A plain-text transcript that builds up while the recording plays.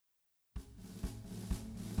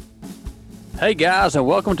Hey guys, and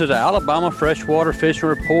welcome to the Alabama Freshwater Fishing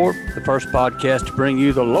Report, the first podcast to bring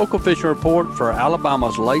you the local fishing report for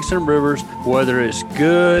Alabama's lakes and rivers, whether it's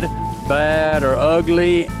good, bad, or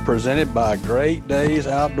ugly, presented by Great Days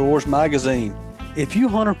Outdoors magazine. If you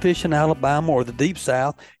hunt or fish in Alabama or the Deep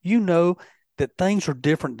South, you know that things are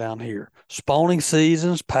different down here. Spawning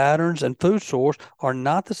seasons, patterns, and food source are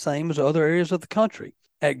not the same as other areas of the country.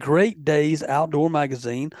 At Great Days Outdoor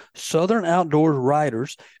magazine, Southern Outdoors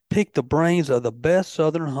writers pick the brains of the best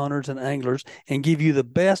Southern hunters and anglers and give you the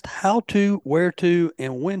best how-to, where-to,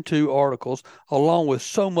 and when-to articles, along with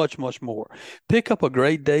so much more. Pick up a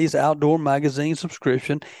Great Days Outdoor magazine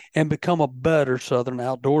subscription and become a better Southern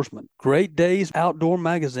outdoorsman. Great Days Outdoor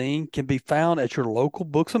magazine can be found at your local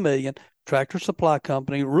Books A Million, Tractor Supply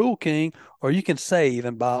Company, Rural King, or you can save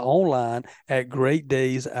and buy online at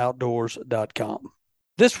greatdaysoutdoors.com.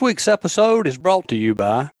 This week's episode is brought to you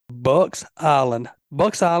by Bucks Island.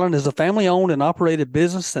 Bucks Island is a family-owned and operated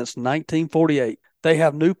business since 1948. They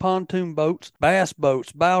have new pontoon boats, bass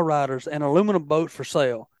boats, bow riders, and aluminum boats for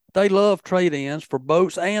sale. They love trade-ins for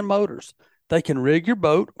boats and motors. They can rig your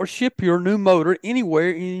boat or ship your new motor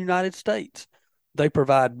anywhere in the United States. They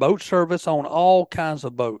provide boat service on all kinds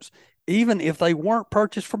of boats, even if they weren't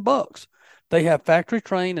purchased from Bucks. They have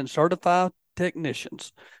factory-trained and certified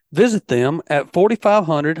technicians. Visit them at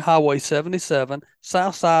 4500 Highway 77,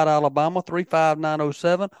 Southside, Alabama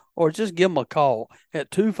 35907, or just give them a call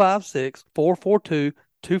at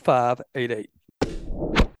 256-442-2588.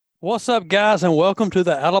 What's up, guys, and welcome to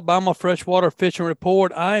the Alabama Freshwater Fishing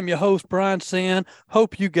Report. I am your host, Brian Sin.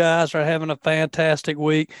 Hope you guys are having a fantastic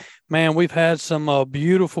week. Man, we've had some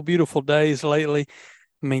beautiful days lately.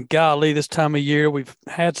 I mean, golly, this time of year, we've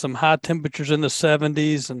had some high temperatures in the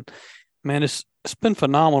 70s, and man, it's been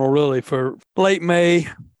phenomenal, really, for late May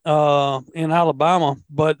in Alabama.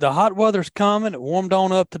 But the hot weather's coming. It warmed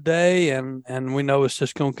on up today, and we know it's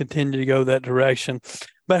just going to continue to go that direction.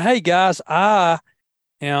 But hey, guys, I'm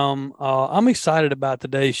excited about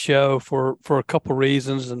today's show for a couple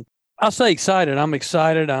reasons. And I say excited. I'm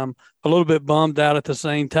excited. I'm a little bit bummed out at the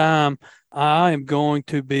same time. I am going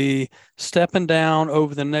to be stepping down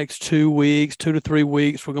over the next 2 to 3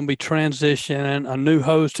 weeks. We're going to be transitioning a new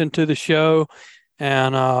host into the show.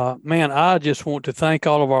 And, man, I just want to thank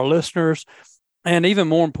all of our listeners and even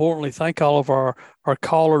more importantly, thank all of our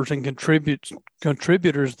callers and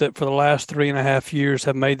contributors that for the last 3.5 years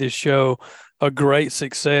have made this show a great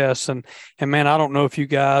success. And man, I don't know if you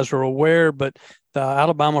guys are aware, but the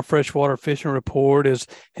Alabama Freshwater Fishing Report is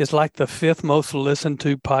like the 5th most listened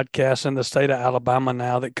to podcast in the state of Alabama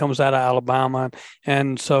now that comes out of Alabama.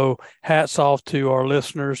 And so hats off to our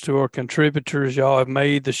listeners, to our contributors. Y'all have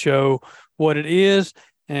made the show what it is.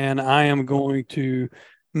 And I am going to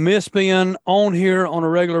miss being on here on a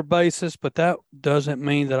regular basis, but that doesn't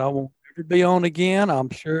mean that I won't ever be on again. I'm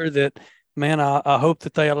sure that, man, I hope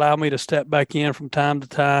that they allow me to step back in from time to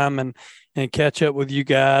time and catch up with you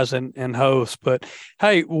guys and host. But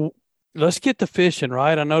hey, let's get to fishing,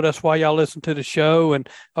 right? I know that's why y'all listen to the show. And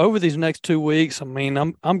over these next 2 weeks, I mean,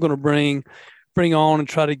 I'm going to bring on and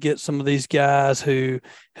try to get some of these guys who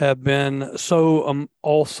have been so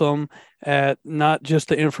awesome at not just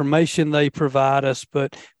the information they provide us,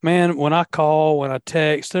 but man, when I call, when I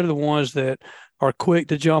text, they're the ones that are quick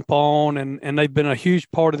to jump on, and they've been a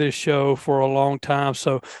huge part of this show for a long time.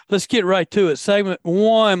 So let's get right to it. Segment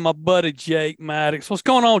 1, my buddy Jake Maddox. What's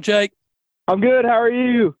going on, Jake? I'm good. How are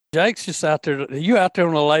you? Jake's just out there. You out there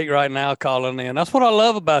on the lake right now calling in. That's what I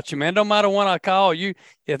love about you, man. Don't matter when I call you.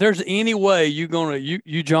 If there's any way you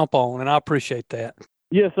jump on, and I appreciate that.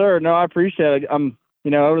 Yes, sir. No, I appreciate it.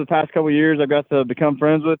 Over the past couple of years, I've got to become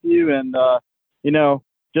friends with you, and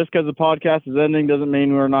just because the podcast is ending doesn't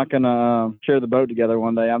mean we're not going to share the boat together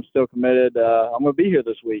one day. I'm still committed. I'm going to be here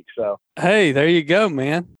this week. So hey, there you go,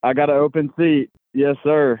 man. I got an open seat. Yes,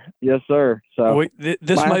 sir. Yes, sir. So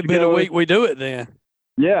this may be the week we do it then.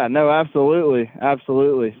 Yeah, no, absolutely.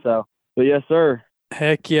 So, but yes, sir.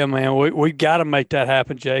 Heck yeah, man. We got to make that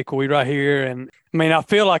happen, Jake. We right here. And I mean, I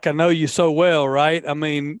feel like I know you so well, right? I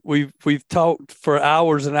mean, we've talked for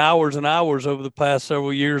hours and hours and hours over the past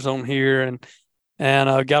several years on here, and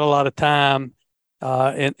I've got a lot of time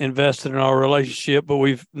invested in our relationship, but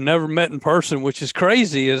we've never met in person, which is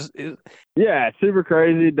crazy. Yeah, it's super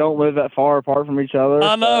crazy. Don't live that far apart from each other.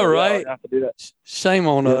 I know, right? Have to do that. Shame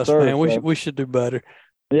on us, sir, man. We should do better.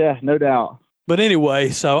 Yeah, no doubt. But anyway,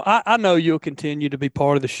 so I know you'll continue to be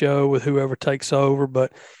part of the show with whoever takes over.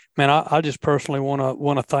 But man, I just personally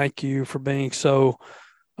want to thank you for being so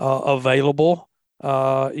available.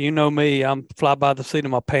 You know me, I'm fly by the seat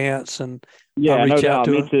of my pants, and yeah, I reach no out doubt.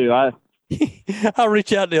 to me too. I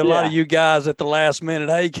reach out to a lot Yeah. of you guys at the last minute.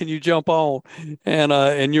 Hey, can you jump on?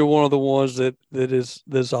 And you're one of the ones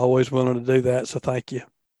that's always willing to do that. So thank you.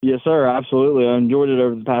 Yes, sir. Absolutely. I enjoyed it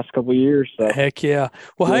over the past couple of years. So. Heck yeah.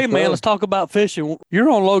 Well, Yes, hey man, sir. let's talk about fishing. You're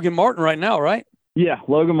on Logan Martin right now, right? Yeah,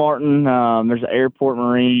 Logan Martin. There's an Airport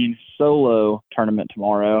Marine solo tournament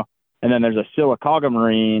tomorrow, and then there's a Sylacauga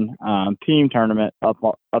Marine team tournament up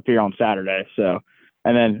here on Saturday. So,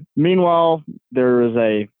 and then meanwhile, there was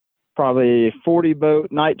a probably 40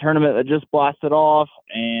 boat night tournament that just blasted off,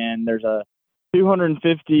 and there's a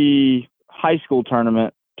 250 boat high school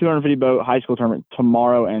tournament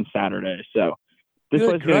tomorrow and Saturday. So, this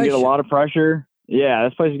place is going to get a lot of pressure. Yeah,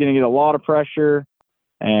 this place is going to get a lot of pressure.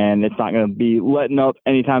 And it's not going to be letting up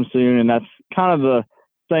anytime soon. And that's kind of the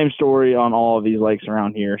same story on all of these lakes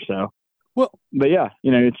around here. So, well, but yeah,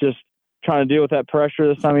 it's just trying to deal with that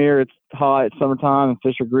pressure this time of year. It's hot, it's summertime, and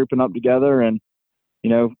fish are grouping up together. And,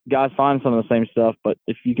 guys find some of the same stuff. But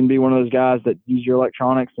if you can be one of those guys that use your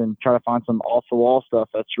electronics and try to find some off the wall stuff,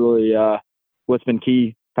 that's really what's been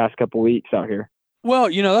key past couple of weeks out here.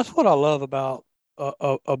 Well, that's what I love about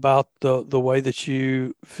the way that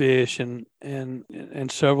you fish and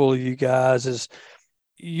several of you guys is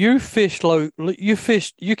you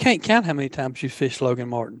can't count how many times you fished Logan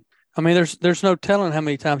Martin. I mean, there's no telling how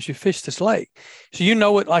many times you fished this lake. So you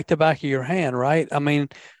know it like the back of your hand, right? I mean,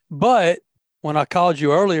 but when I called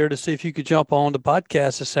you earlier to see if you could jump on the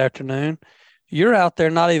podcast this afternoon, you're out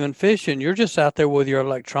there not even fishing. You're just out there with your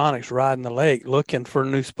electronics riding the lake, looking for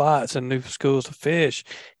new spots and new schools of fish.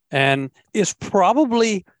 And it's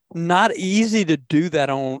probably not easy to do that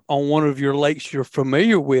on one of your lakes you're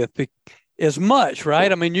familiar with as much,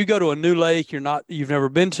 right? I mean, you go to a new lake you've never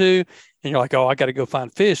been to, and you're like, oh, I got to go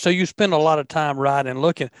find fish. So you spend a lot of time riding and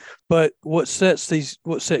looking. But what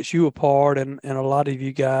sets you apart and a lot of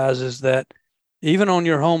you guys is that even on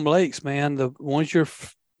your home lakes, man, the ones you're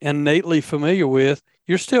innately familiar with,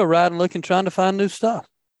 you're still riding, looking, trying to find new stuff.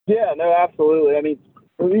 Yeah, no, absolutely. I mean,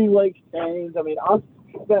 for these lakes change. I mean, I've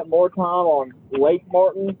spent more time on Lake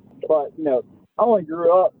Martin, but, I only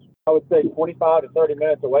grew up, I would say, 25 to 30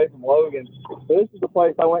 minutes away from Logan. So this is the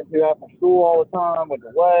place I went to after school all the time, went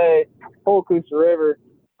away, whole Coosa River.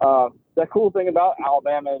 The cool thing about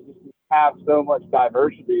Alabama is you have so much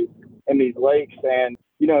diversity in these lakes, and,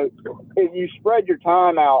 you spread your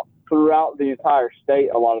time out throughout the entire state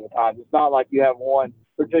a lot of the times. It's not like you have one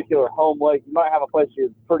particular home lake. You might have a place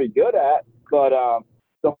you're pretty good at, but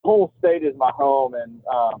the whole state is my home. And,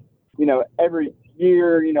 every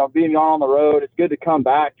year, being on the road, it's good to come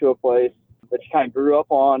back to a place that you kind of grew up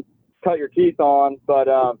on, cut your teeth on. But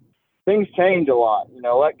things change a lot.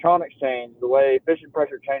 Electronics change, the way fishing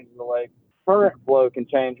pressure changes the lake. Current flow can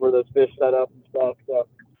change where those fish set up and stuff. So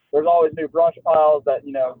there's always new brush piles that,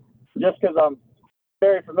 just because I'm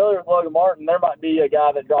very familiar with Logan Martin, there might be a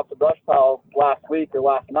guy that dropped a brush pile last week or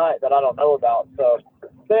last night that I don't know about. So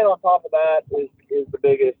staying on top of that is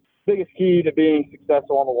the biggest key to being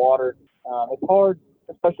successful on the water. It's hard,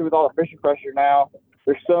 especially with all the fishing pressure now.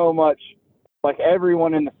 There's so much, like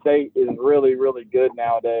everyone in the state is really, really good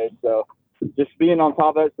nowadays. So just being on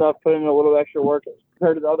top of that stuff, putting in a little extra work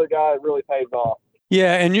compared to the other guy, it really pays off.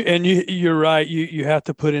 Yeah, and you're right. You have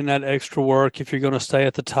to put in that extra work if you're going to stay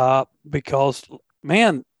at the top because,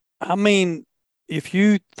 man, I mean, if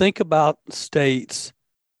you think about states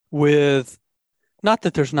with, not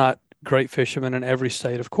that there's not great fishermen in every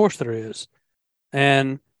state, of course there is,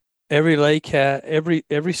 and every lake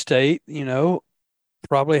every state,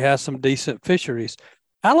 probably has some decent fisheries.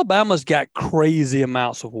 Alabama's got crazy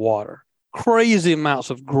amounts of water, crazy amounts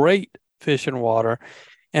of great fishing water,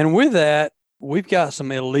 and with that, we've got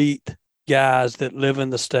some elite guys that live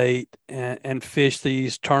in the state and fish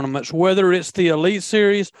these tournaments, whether it's the Elite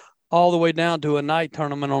Series all the way down to a night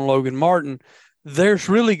tournament on Logan Martin. There's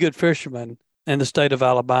really good fishermen in the state of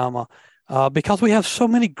Alabama because we have so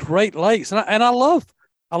many great lakes. And I love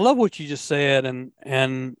what you just said,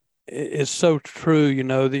 and it's so true.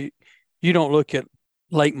 You don't look at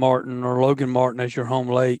Lake Martin or Logan Martin as your home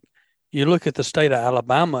lake. You look at the state of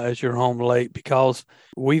Alabama as your home lake because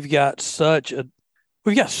we've got so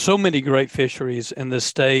many great fisheries in this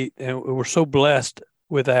state, and we're so blessed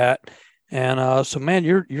with that. And so, man,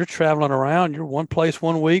 you're traveling around. You're one place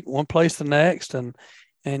one week, one place the next, and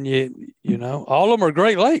all of them are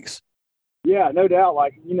great lakes. Yeah, no doubt.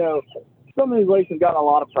 Like, some of these lakes have gotten a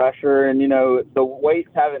lot of pressure, and the weights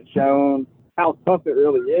haven't shown how tough it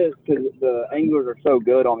really is because the anglers are so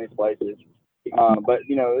good on these places. But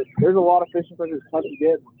there's a lot of fishing pressure that's tough to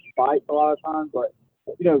get, bites a lot of times. But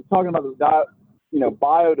talking about the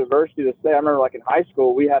biodiversity of the state, I remember like in high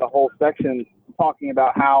school we had a whole section talking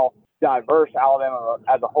about how diverse Alabama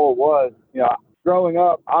as a whole was. Growing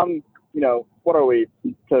up, I'm, what are we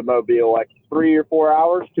to Mobile? Like 3 or 4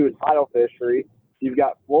 hours to a tidal fishery. You've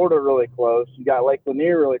got Florida really close. You got Lake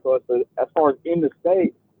Lanier really close. But as far as in the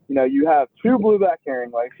state, you have 2 blueback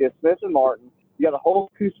herring lakes. You have Smith and Martin. You got the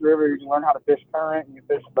whole Coosa River. You can learn how to fish current. You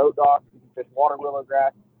can fish boat docks. You can fish water willow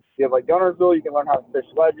grass. You have like Guntersville. You can learn how to fish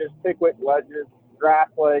ledges, Pickwick ledges, grass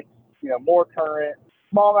lakes. More current,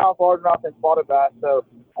 smallmouth, largemouth, and spotted bass. So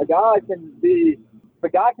a guy can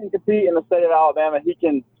compete in the state of Alabama. He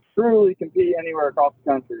can truly compete anywhere across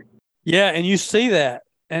the country. Yeah, and you see that.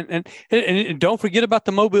 And don't forget about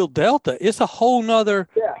the Mobile Delta. It's a whole nother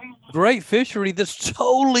great fishery that's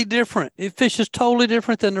totally different. It fishes totally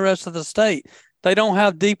different than the rest of the state. They don't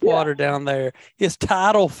have deep water down there. It's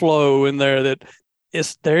tidal flow in there that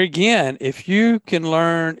it's there again. If you can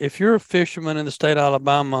learn, if you're a fisherman in the state of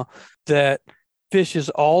Alabama that fishes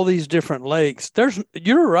all these different lakes,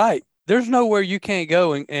 you're right. There's nowhere you can't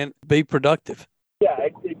go and be productive. Yeah,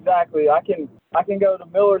 exactly. I can go to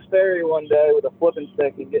Miller's Ferry one day with a flipping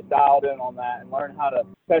stick and get dialed in on that and learn how to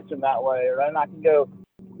catch them that way. Or then I can go,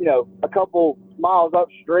 a couple miles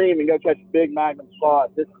upstream and go catch big magnum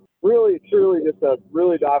spots. It's really, truly just a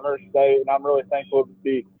really diverse state, and I'm really thankful to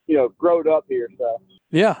be, growed up here. So.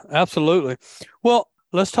 Yeah, absolutely. Well,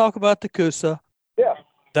 let's talk about the Coosa. Yeah.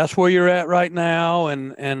 That's where you're at right now,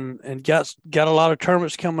 and got a lot of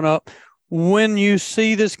tournaments coming up. When you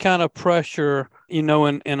see this kind of pressure, in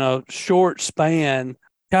a short span,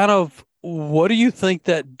 kind of what do you think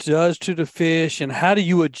that does to the fish, and how do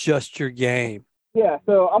you adjust your game? Yeah,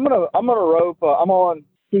 so I'm gonna rope. I'm on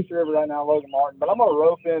Coosa River right now, Logan Martin, but I'm gonna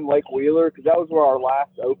rope in Lake Wheeler because that was where our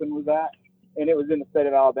last open was at, and it was in the state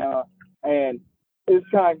of Alabama, and it's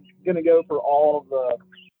kind of gonna go for all of the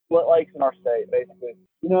split lakes in our state, basically.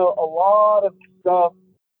 A lot of stuff.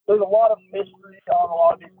 There's a lot of history on a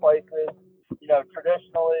lot of these places.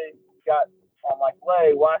 Traditionally, you got on like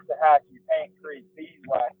Lay, Waxahachie, Paint Creek,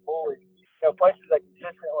 Beeswax, Bully. Places that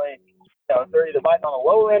consistently, if they're either biting on the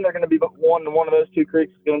lower end, they're going to be one of those 2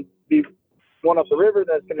 creeks is going to be one up the river.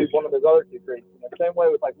 That's going to be one of those other 2 creeks. And the same way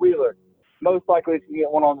with like Wheeler, most likely you can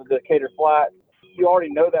get one on the Decatur Flat. You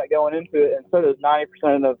already know that going into it, and so does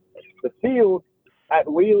 90% of the field at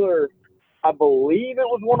Wheeler. I believe it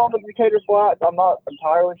was one on the Decatur Flats. I'm not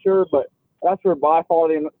entirely sure, but that's where by far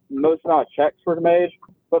the most amount of checks were made.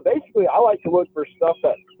 But basically, I like to look for stuff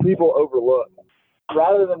that people overlook.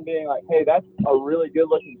 Rather than being like, hey, that's a really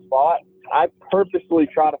good-looking spot, I purposely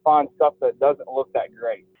try to find stuff that doesn't look that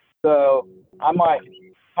great. So I might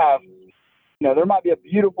have, there might be a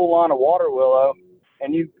beautiful line of water willow,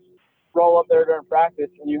 and you roll up there during practice,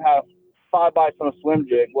 and you have 5 bites on a swim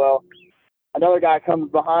jig. Well, another guy comes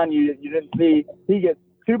behind you that you didn't see, he gets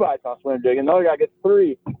 2 bites on a swim jig, and another guy gets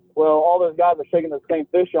 3. Well, all those guys are shaking the same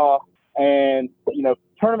fish off, and,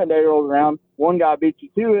 tournament day rolls around, one guy beats you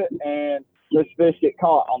to it, and those fish get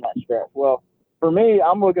caught on that stretch. Well, for me,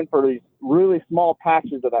 I'm looking for these really small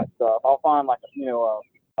patches of that stuff. I'll find like,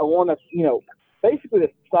 a one that's, basically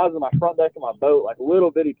the size of my front deck of my boat, like a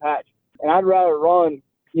little bitty patch. And I'd rather run,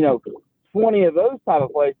 20 of those type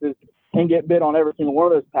of places and get bit on every single one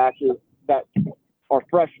of those patches that are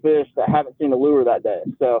fresh fish that haven't seen a lure that day.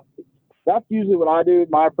 So that's usually what I do.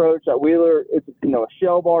 My approach at Wheeler, it's, a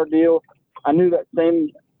shell bar deal. I knew that same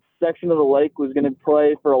section of the lake was going to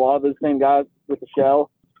play for a lot of those same guys with the shell.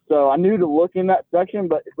 So I knew to look in that section,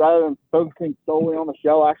 but rather than focusing solely on the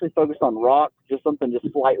shell, I actually focused on rock, just something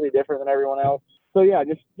just slightly different than everyone else. So yeah,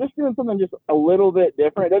 just doing something just a little bit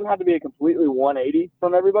different. It doesn't have to be a completely 180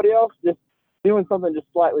 from everybody else. Just doing something just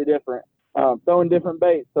slightly different. Throwing different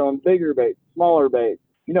baits, throwing bigger baits, smaller baits.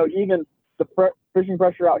 Even the fishing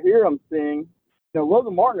pressure out here I'm seeing,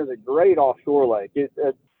 Logan Martin is a great offshore lake. It's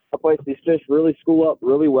a place these fish really school up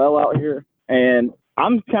really well out here. And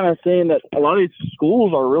I'm kind of seeing that a lot of these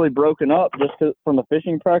schools are really broken up just from the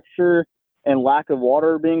fishing pressure and lack of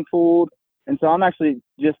water being pulled. And so I'm actually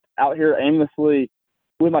just out here aimlessly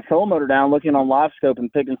with my trolling motor down, looking on live scope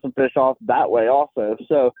and picking some fish off that way also.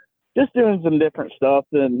 So just doing some different stuff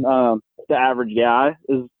than the average guy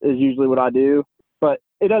is usually what I do. But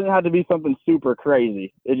it doesn't have to be something super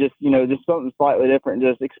crazy. It just, just something slightly different,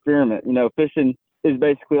 just experiment. Fishing is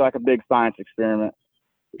basically like a big science experiment.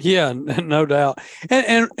 Yeah, no doubt.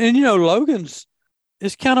 And Logan's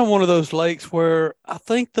is kind of one of those lakes where I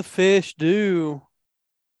think the fish do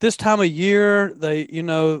this time of year,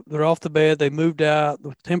 they're off the bed, they moved out,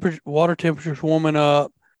 the water temperature's warming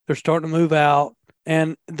up, they're starting to move out,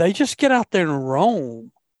 and they just get out there and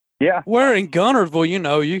roam. Yeah. Where in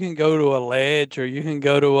Guntersville, you can go to a ledge, or you can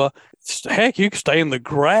go to you can stay in the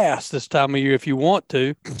grass this time of year if you want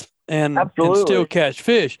to, and still catch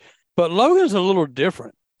fish. But Logan's a little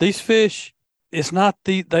different. These fish, it's not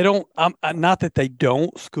they don't, not that they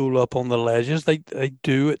don't school up on the ledges. They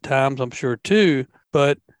do at times, I'm sure too,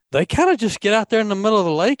 but they kind of just get out there in the middle of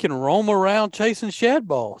the lake and roam around chasing shad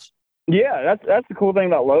balls. Yeah, that's the cool thing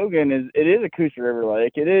about Logan is it is a Coosa River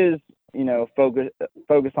lake. It is,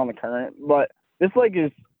 focused on the current, but this lake is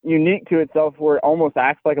unique to itself where it almost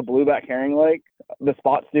acts like a blueback herring lake. The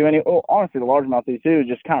spots do honestly the largemouth do too,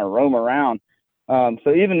 just kind of roam around.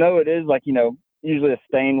 So even though it is like, usually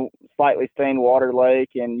a slightly stained water lake,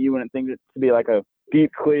 and you wouldn't think it to be like a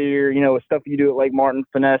deep clear, with stuff you do at Lake Martin,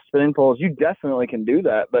 finesse spin poles, you definitely can do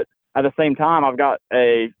that. But at the same time, I've got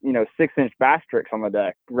a, 6-inch bass tricks on the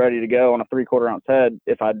deck ready to go on a 3/4 ounce head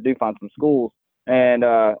if I do find some schools. And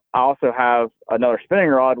I also have another spinning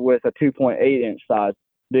rod with a 2.8-inch size,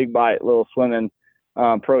 big bite, little swimming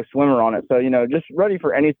pro swimmer on it. So, just ready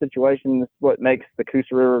for any situation. This is what makes the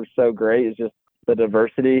Coosa River so great is just the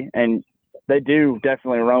diversity. And they do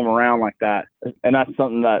definitely roam around like that. And that's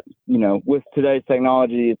something that, with today's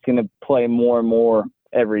technology, it's going to play more and more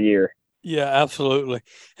every year. Yeah, absolutely.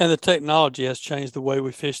 And the technology has changed the way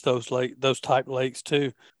we fish those type lakes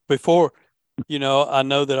too. Before, I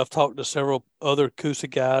know that I've talked to several other Coosa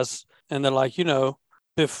guys, and they're like,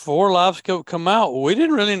 before live scope come out, we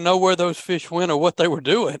didn't really know where those fish went or what they were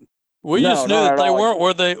doing. We just knew that they weren't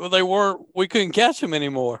where they weren't. We couldn't catch them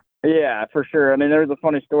anymore. Yeah, for sure. I mean, there's a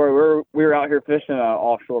funny story. We were out here fishing an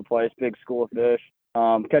offshore place, big school of fish,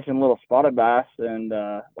 catching little spotted bass, and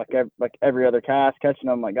like every other cast, catching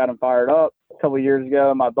them. Got them fired up a couple of years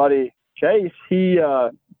ago. My buddy Chase, he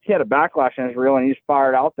had a backlash in his reel, and he just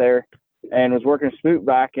fired out there and was working a spook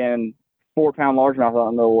back and 4-pound largemouth out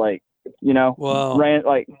in the lake. Wow.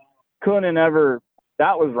 Couldn't ever.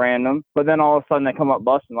 That was random, but then all of a sudden they come up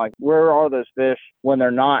busting. Like, where are those fish when they're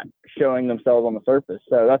not showing themselves on the surface?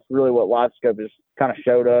 So that's really what live scope has kind of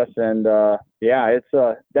showed us. And it's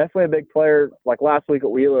definitely a big player. Like last week at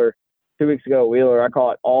Wheeler, 2 weeks ago at Wheeler, I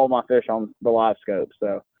caught all my fish on the live scope.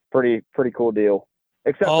 So pretty cool deal.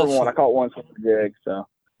 Except for one, I caught one super jig. So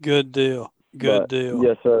good deal. Good deal.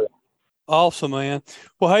 Yes, sir. Awesome, man.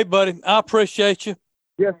 Well, hey, buddy, I appreciate you.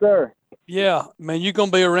 Yes, sir. Yeah, man, you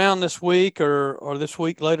gonna be around this week or later this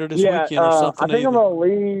weekend or something? I think I'm gonna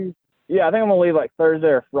leave. Yeah, I think I'm gonna leave like Thursday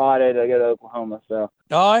or Friday to go to Oklahoma. So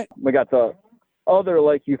all right, we got the other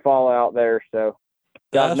Lake Eufaula out there, so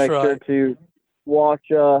got to make sure to watch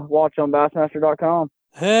on Bassmaster.com.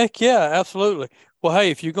 Heck yeah, absolutely. Well,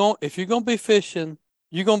 hey, if you're gonna be fishing,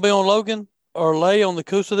 you gonna be on Logan or lay on the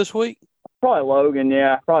Coosa this week? Probably Logan,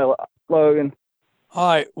 yeah, probably Logan. All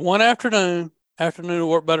right, one afternoon will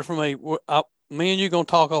work better for me. Me and you gonna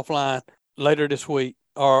talk offline later this week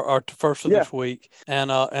or first of this week, and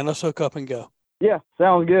let's hook up and go. Yeah,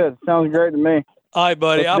 sounds good. Sounds great to me. All right,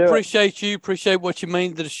 buddy. I appreciate you. Appreciate what you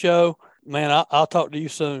mean to the show, man. I'll talk to you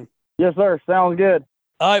soon. Yes, sir. Sounds good.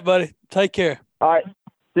 All right, buddy. Take care. All right.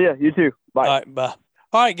 See ya. You too. Bye. All right. Bye.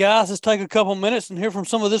 All right, guys. Let's take a couple minutes and hear from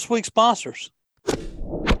some of this week's sponsors.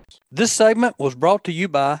 This segment was brought to you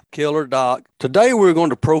by Killer Dock. Today we're going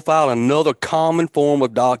to profile another common form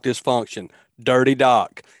of dock dysfunction, dirty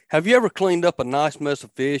dock. Have you ever cleaned up a nice mess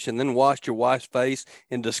of fish and then washed your wife's face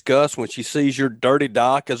in disgust when she sees your dirty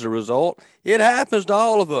dock as a result? It happens to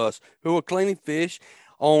all of us who are cleaning fish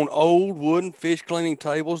on old wooden fish cleaning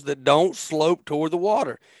tables that don't slope toward the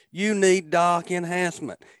water. You need dock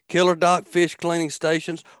enhancement. Killer Dock fish cleaning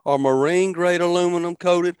stations are marine-grade aluminum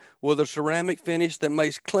coated with a ceramic finish that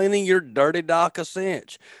makes cleaning your dirty dock a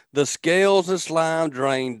cinch. The scales and slime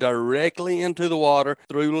drain directly into the water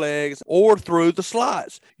through legs or through the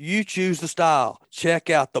slides. You choose the style. Check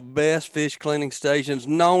out the best fish cleaning stations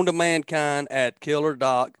known to mankind at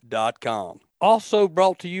killerdock.com. Also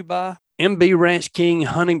brought to you by MB Ranch King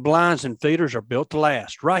hunting blinds and feeders are built to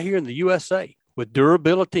last right here in the USA. With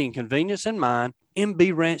durability and convenience in mind,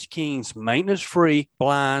 MB Ranch King's maintenance-free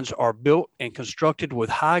blinds are built and constructed with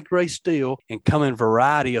high-grade steel and come in a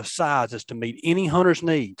variety of sizes to meet any hunter's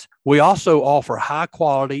needs. We also offer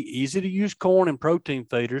high-quality, easy-to-use corn and protein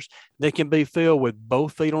feeders that can be filled with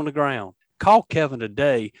both feet on the ground. Call Kevin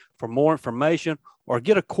today for more information or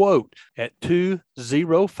get a quote at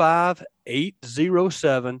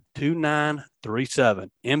 205-807-2937.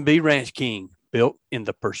 MB Ranch King, built in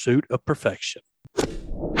the pursuit of perfection.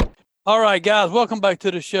 All right, guys, welcome back to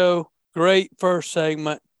the show. Great first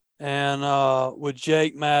segment. And with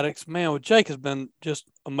Jake Maddox, man, Jake has been just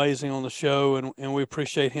amazing on the show, and we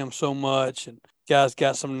appreciate him so much. And guy's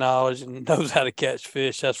got some knowledge and knows how to catch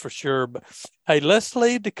fish, that's for sure. But hey, let's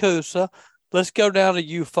leave the Coosa. Let's go down to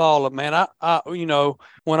Eufaula, man. I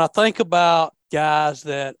when I think about guys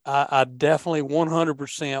that I definitely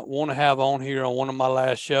 100% want to have on here on one of my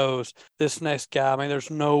last shows. This next guy, I mean, there's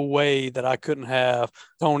no way that I couldn't have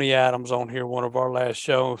Tony Adams on here, one of our last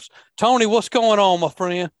shows. Tony, what's going on, my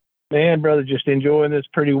friend? Man, brother, just enjoying this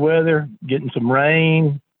pretty weather, getting some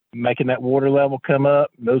rain, making that water level come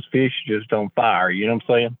up. Those fish just on fire. You know what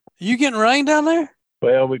I'm saying? You getting rain down there?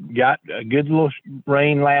 Well, we got a good little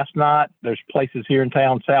rain last night. There's places here in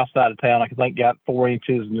town, south side of town, I think got 4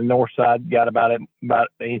 inches, and the north side got about an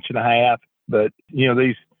inch and a half. But,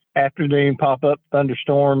 these afternoon pop-up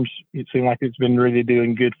thunderstorms, it seems like it's been really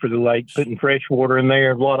doing good for the lake, putting fresh water in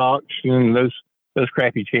there, a lot of oxygen, those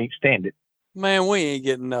crappies can't stand it. Man, we ain't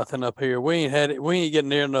getting nothing up here. We ain't getting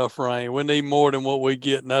near enough rain. We need more than what we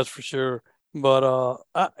get, and that's for sure. But,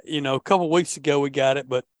 a couple of weeks ago we got it,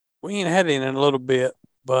 but we ain't had it in a little bit,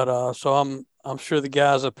 but so I'm sure the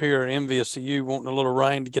guys up here are envious of you wanting a little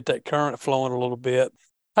rain to get that current flowing a little bit.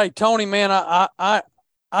 Hey, Tony, man, I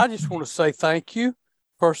just want to say thank you,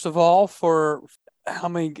 first of all, I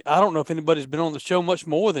don't know if anybody's been on the show much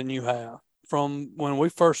more than you have. From when we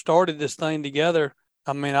first started this thing together,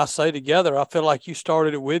 I mean, I say together, I feel like you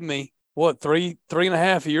started it with me, three and a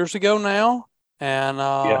half years ago now? And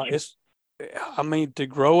Yes. to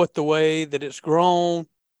grow it the way that it's grown,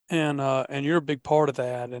 and you're a big part of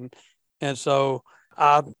that. And so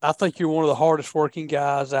I think you're one of the hardest working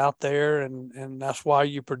guys out there, and that's why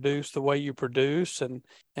you produce the way you produce. And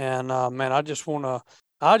man, I just want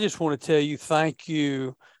to tell you thank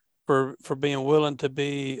you for being willing to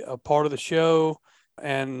be a part of the show.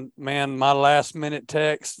 And man, my last minute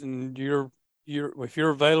text, and if you're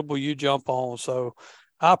available, you jump on. So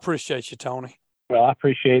I appreciate you, Tony. Well, I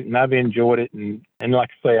appreciate it, and I've enjoyed it. And like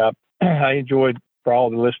I say, I enjoyed for all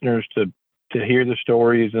the listeners to hear the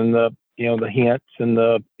stories and the hints and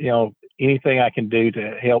anything I can do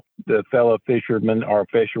to help the fellow fishermen or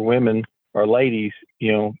fisherwomen or ladies,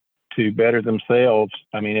 to better themselves.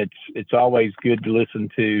 I mean, it's always good to listen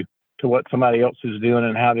to what somebody else is doing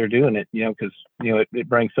and how they're doing it, because, it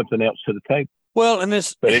brings something else to the table. Well, and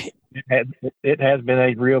it has been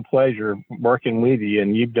a real pleasure working with you,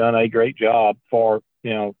 and you've done a great job for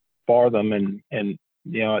them. And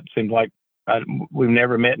it seems like we've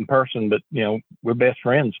never met in person, but, we're best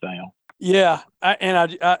friends now. Yeah.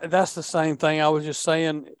 That's the same thing I was just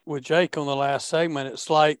saying with Jake on the last segment. It's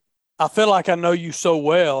like, I feel like I know you so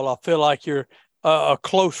well. I feel like you're a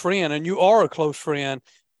close friend, and you are a close friend.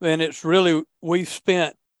 And it's really, we've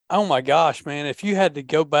spent, oh my gosh, man, if you had to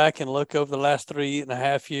go back and look over the last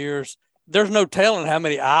 3.5 years, there's no telling how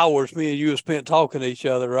many hours me and you have spent talking to each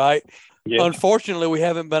other, right? Yeah. Unfortunately, we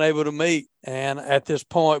haven't been able to meet and at this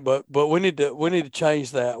point, but we need to change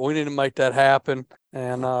that. We need to make that happen.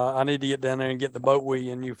 And I need to get down there and get the boat with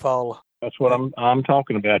you in Eufaula. That's what I'm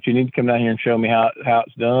talking about. You need to come down here and show me how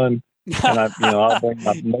it's done. And I'll bring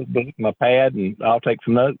my notebook, my pad, and I'll take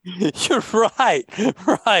some notes. You're right.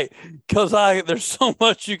 Because there's so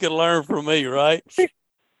much you can learn from me, right?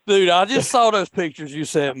 Dude, I just saw those pictures you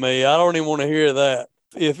sent me. I don't even want to hear that.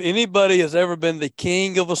 If anybody has ever been the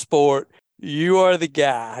king of a sport, you are the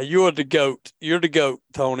guy. You are the GOAT. You're the GOAT,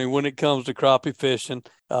 Tony, when it comes to crappie fishing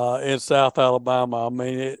in South Alabama. I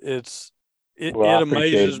mean, it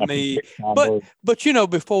amazes me. But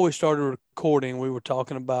before we started recording, we were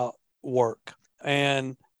talking about work,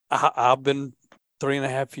 and I've been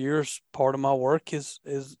 3.5 years. Part of my work is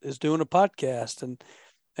doing a podcast, and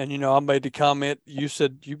I made the comment. You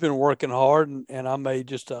said you've been working hard, and I made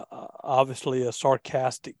just obviously a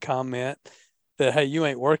sarcastic comment that, hey, you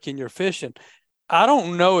ain't working, you're fishing. I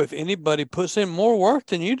don't know if anybody puts in more work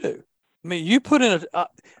than you do. I mean, you put in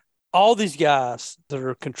all these guys that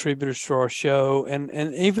are contributors to our show, and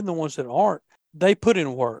even the ones that aren't, they put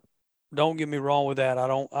in work. Don't get me wrong with that. I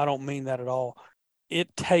don't mean that at all.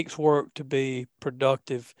 It takes work to be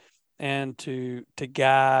productive and to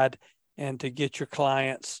guide and to get your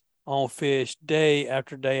clients on fish day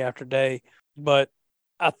after day after day. But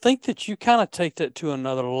I think that you kind of take that to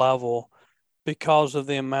another level because of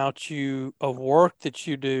the amount of work that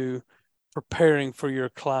you do preparing for your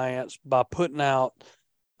clients by putting out.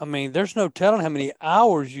 I mean, there's no telling how many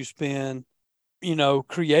hours you spend,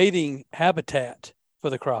 creating habitat for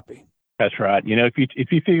the crappie. That's right.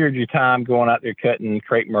 If you figured your time going out there cutting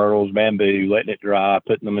crepe myrtles, bamboo, letting it dry,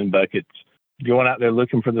 putting them in buckets, going out there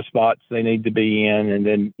looking for the spots they need to be in, and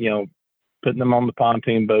then, putting them on the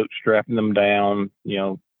pontoon boat, strapping them down,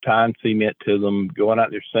 tying cement to them, going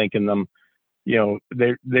out there sinking them.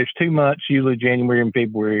 There's too much, usually January and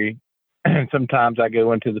February. And sometimes I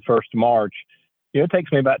go into the 1st of March. It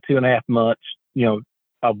takes me about 2.5 months,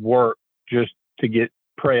 of work just to get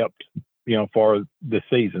prepped, for the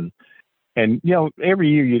season. And, every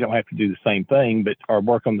year you don't have to do the same thing, or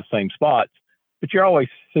work on the same spots, but you're always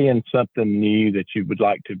seeing something new that you would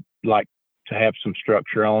like to have some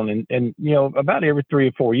structure on. And, about every 3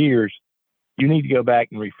 or 4 years, you need to go back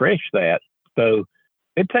and refresh that. So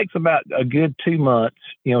it takes about a good 2 months,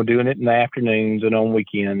 doing it in the afternoons and on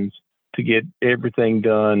weekends to get everything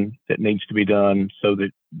done that needs to be done so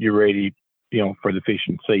that you're ready, for the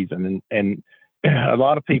fishing season. And a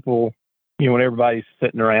lot of people, when everybody's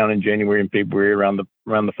sitting around in January and February around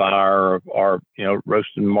the fire or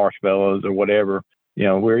roasting marshmallows or whatever,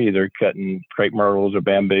 we're either cutting crepe myrtles or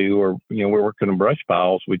bamboo, or we're working on brush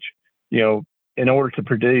piles, which in order to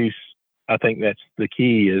produce, I think that's the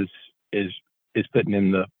key is putting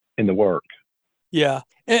in the work. Yeah,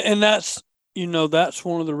 and that's that's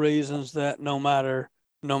one of the reasons that no matter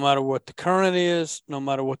what the current is, no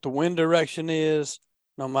matter what the wind direction is,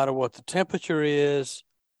 no matter what the temperature is,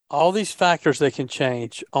 all these factors that can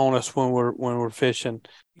change on us when we're fishing.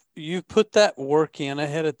 You put that work in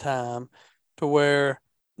ahead of time to where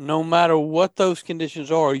no matter what those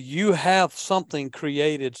conditions are, you have something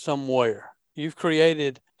created somewhere. You've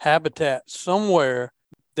created habitat somewhere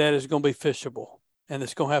that is going to be fishable and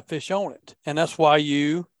it's going to have fish on it. And that's why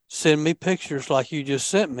you send me pictures like you just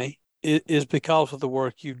sent me, is because of the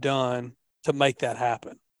work you've done to make that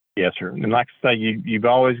happen. Yes, sir. And like I say, you've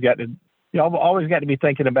always got to be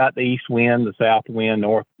thinking about the east wind, the south wind,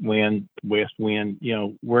 north wind, west wind.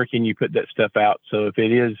 Where can you put that stuff out? So if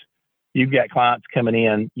it is, you've got clients coming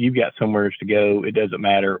in, you've got somewhere to go. It doesn't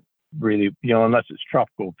matter really, unless it's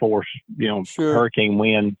tropical force, sure. Hurricane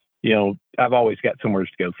wind. I've always got somewhere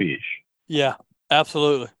to go fish. Yeah,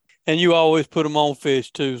 absolutely. And you always put them on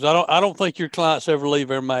fish too. So I don't think your clients ever leave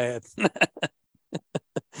there mad.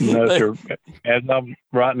 No, sir. As of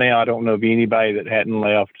right now, I don't know of anybody that hadn't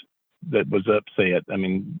left that was upset. I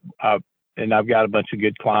mean, I've got a bunch of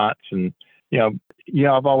good clients, and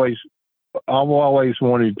I've always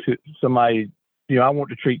wanted to somebody. I want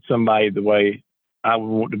to treat somebody the way I would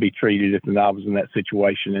want to be treated if I was in that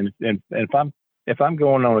situation. And if I'm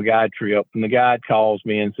going on a guide trip and the guide calls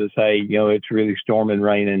me and says, "Hey, it's really storming,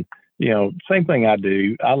 raining," same thing I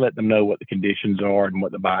do. I let them know what the conditions are and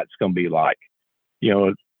what the bite's going to be like.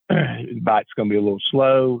 The bite's going to be a little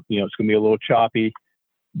slow. It's going to be a little choppy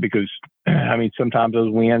because, sometimes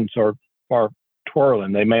those winds are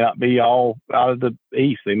twirling. They may not be all out of the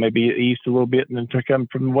east. They may be east a little bit and then they're coming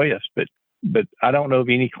from the west. But I don't know of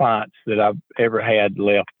any clients that I've ever had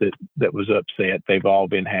left that was upset. They've all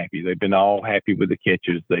been happy. They've been all happy with the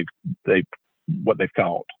catches what they've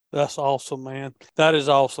caught. That's awesome, man. That is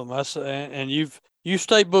awesome. And you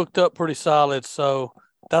stay booked up pretty solid. So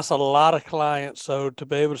that's a lot of clients. So to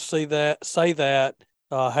be able to say that,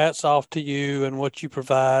 hats off to you and what you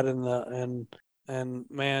provide, and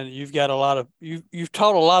man, you've got you've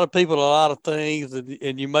taught a lot of people a lot of things,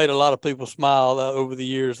 and you made a lot of people smile over the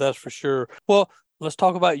years. That's for sure. Well, let's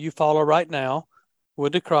talk about Eufaula right now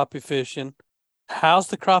with the crappie fishing. How's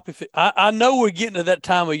the crappie fish? I know we're getting to that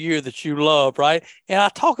time of year that you love, right? And I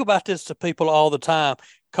talk about this to people all the time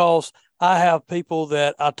because I have people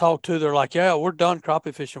that I talk to. They're like, "Yeah, we're done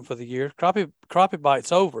crappie fishing for the year. Crappie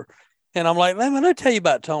bite's over." And I'm like, let me tell you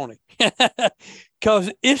about Tony,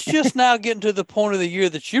 because it's just now getting to the point of the year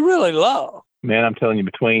that you really love. Man, I'm telling you,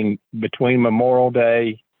 between Memorial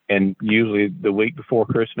Day and usually the week before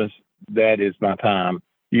Christmas, that is my time.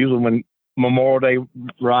 Usually when Memorial Day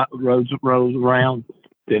rolls around,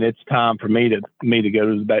 then it's time for me to go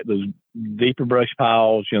to those deeper brush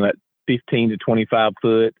piles, that 15 to 25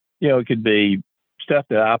 foot. It could be stuff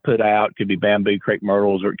that I put out. It could be bamboo, crepe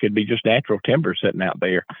myrtles, or it could be just natural timber sitting out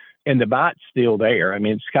there. And the bite's still there.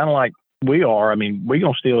 It's kind of like we are. We're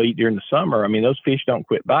going to still eat during the summer. Those fish don't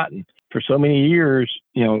quit biting. For so many years,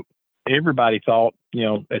 everybody thought,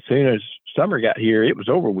 as soon as summer got here, it was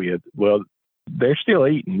over with. Well, they're still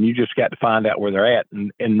eating. You just got to find out where they're at.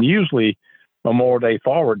 And usually Memorial Day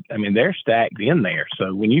forward, they're stacked in there.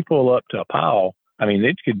 So when you pull up to a pile,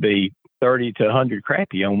 it could be 30 to 100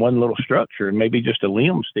 crappie on one little structure and maybe just a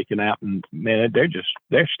limb sticking out. And man,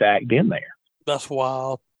 they're stacked in there. That's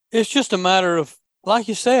wild. It's just a matter of, like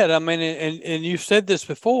you said, and you've said this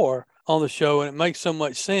before on the show, and it makes so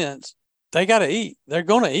much sense. They got to eat. They're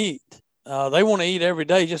going to eat. They want to eat every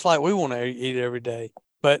day, just like we want to eat every day.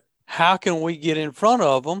 But how can we get in front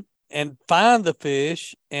of them and find the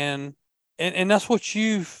fish? And that's what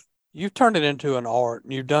you've turned it into an art.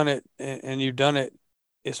 And you've done it, and you've done it.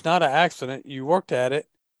 It's not an accident. You worked at it,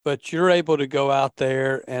 but you're able to go out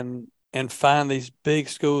there and find these big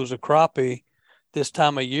schools of crappie this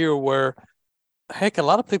time of year where, heck, a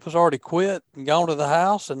lot of people's already quit and gone to the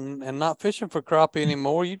house and not fishing for crappie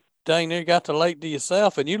anymore. dang near got the lake to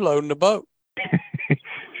yourself and you loading the boat.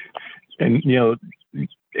 And,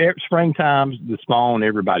 springtime, the spawn,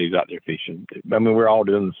 everybody's out there fishing. I mean, we're all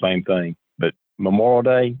doing the same thing. But Memorial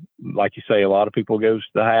Day, like you say, a lot of people goes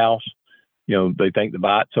to the house. They think the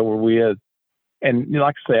bite's over with. And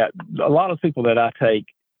like I said, a lot of people that I take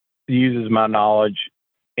uses my knowledge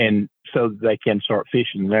and so that they can start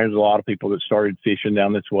fishing. There's a lot of people that started fishing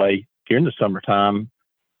down this way during the summertime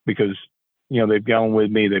because, they've gone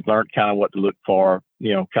with me. They've learned kind of what to look for,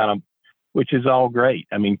 which is all great.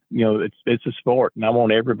 I mean, it's a sport and I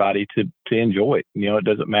want everybody to enjoy it. It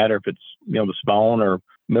doesn't matter if it's, the spawn or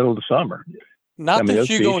middle of the summer. Not that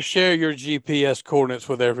you're going to share your GPS coordinates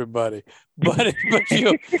with everybody, but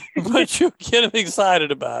you'll get them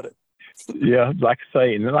excited about it. Yeah, like I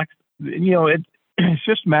say, and it's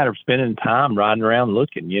just a matter of spending time riding around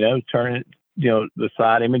looking, turning, the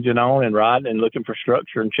side imaging on and riding and looking for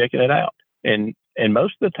structure and checking it out. And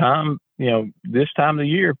most of the time, this time of the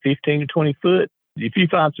year, 15 to 20 foot, if you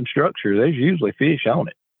find some structure, there's usually fish on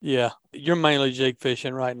it. Yeah, you're mainly jig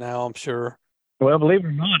fishing right now, I'm sure. Well, believe it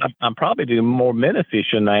or not, I'm probably doing more minnow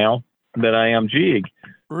fishing now than I am jig.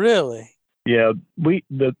 Really? Yeah,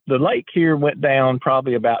 the lake here went down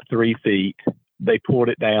probably about 3 feet. They pulled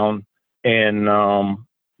it down, and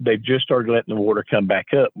they've just started letting the water come back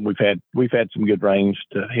up. We've had some good rains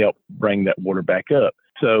to help bring that water back up.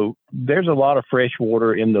 So there's a lot of fresh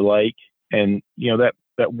water in the lake, and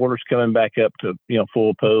that water's coming back up to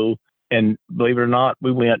full pool. And believe it or not,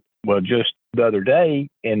 we went just the other day,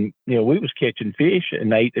 and we was catching fish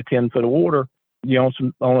in 8 to 10 foot of water,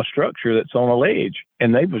 on a structure that's on a ledge,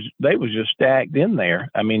 and they was just stacked in there.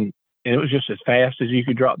 I mean, and it was just as fast as you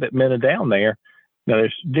could drop that minnow down there. Now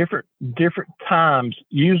there's different times,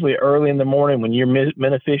 usually early in the morning when you're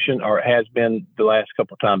minnow fishing, or it has been the last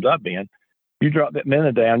couple of times I've been. You drop that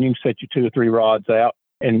minnow down, you can set your 2 or 3 rods out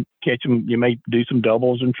and catch them. You may do some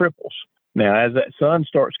doubles and triples. Now, as that sun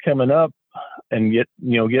starts coming up and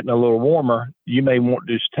getting a little warmer, you may want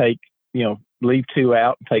to just take, leave 2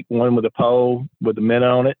 out, take one with a pole with a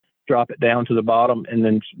minnow on it, drop it down to the bottom, and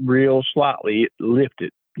then real slightly lift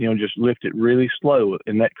it. Just lift it really slow,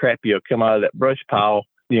 and that crappie will come out of that brush pile,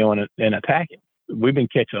 and attack it. We've been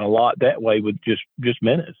catching a lot that way with just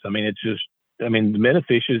minnows. I mean, the minnow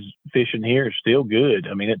fishing here is still good.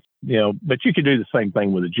 I mean, it's, but you could do the same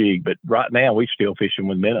thing with a jig, but right now we're still fishing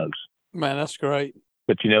with minnows. Man, that's great.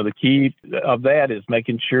 But, the key of that is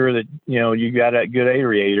making sure that, you got a good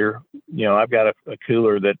aerator. I've got a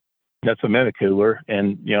cooler that's a minnow cooler,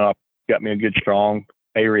 and, I've got me a good strong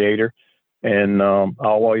aerator. And I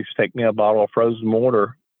always take me a bottle of frozen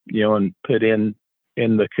water, and put in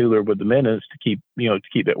the cooler with the minnows to keep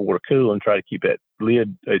that water cool and try to keep that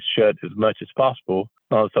lid shut as much as possible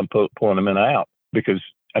unless I'm pulling them in and out. Because,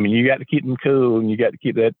 you got to keep them cool and you got to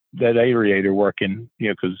keep that aerator working,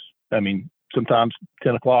 because, sometimes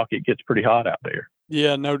 10 o'clock, it gets pretty hot out there.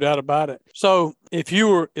 Yeah, no doubt about it. So if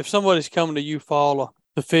somebody's coming to Eufaula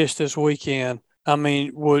to fish this weekend,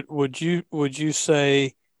 would you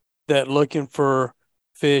say that looking for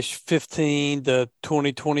fish 15 to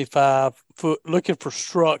 20, 25 foot, looking for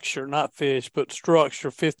structure, not fish, but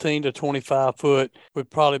structure 15 to 25 foot would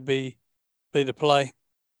probably be the play?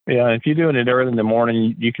 Yeah, if you're doing it early in the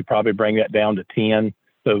morning, you could probably bring that down to 10.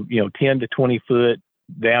 So, 10 to 20 foot,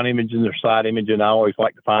 down imaging or side imaging. I always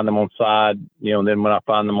like to find them on side, and then when I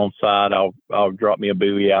find them on side, I'll drop me a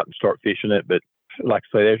buoy out and start fishing it. But like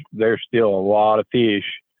I say, there's still a lot of fish,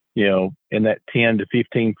 in that 10 to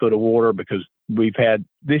 15 foot of water, because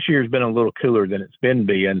this year's been a little cooler than it's been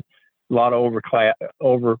being. A lot of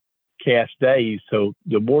overcast days, so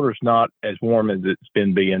the water's not as warm as it's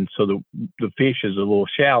been being. So the fish is a little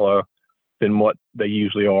shallower than what they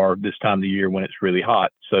usually are this time of the year when it's really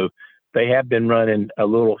hot. So they have been running a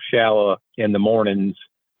little shallow in the mornings,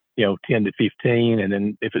 10 to 15. And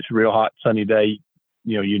then if it's a real hot sunny day,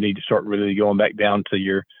 you need to start really going back down to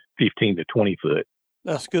your 15 to 20 foot.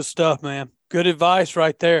 That's good stuff, man. Good advice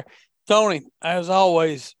right there. Tony, as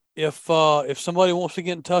always, if somebody wants to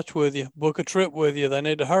get in touch with you, book a trip with you, they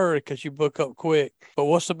need to hurry because you book up quick. But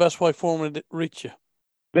what's the best way for them to reach you?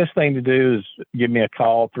 Best thing to do is give me a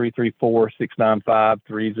call,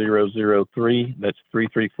 334-695-3003. That's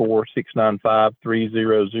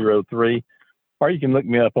 334-695-3003. Or you can look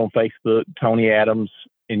me up on Facebook, Tony Adams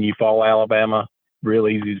in Eufaula, Alabama. Real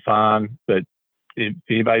easy to find. But if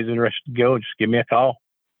anybody's interested to go, just give me a call.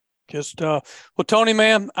 Good stuff. Well, Tony,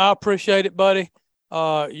 man, I appreciate it, buddy.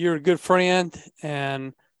 You're a good friend.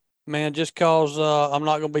 And, man, just because I'm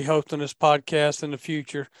not going to be hosting this podcast in the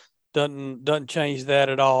future doesn't change that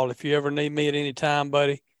at all. If you ever need me at any time,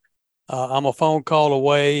 buddy, I'm a phone call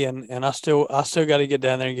away, and I still got to get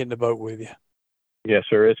down there and get in the boat with you. Yes,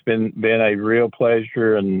 sir. It's been a real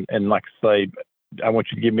pleasure, and like I say, I want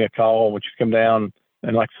you to give me a call. I want you to come down,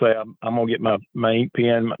 and like I say, I'm gonna get my ink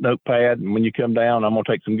pen, my notepad, and when you come down, I'm gonna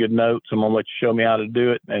take some good notes. I'm gonna let you show me how to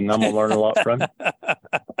do it, and I'm gonna learn a lot from you.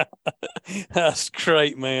 That's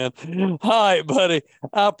great, man. All right, buddy.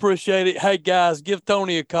 I appreciate it. Hey, guys, give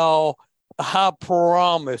Tony a call. I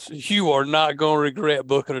promise you are not going to regret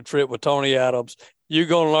booking a trip with Tony Adams. You're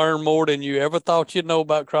going to learn more than you ever thought you'd know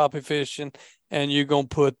about crappie fishing, and you're going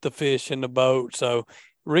to put the fish in the boat. So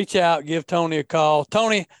reach out, give Tony a call.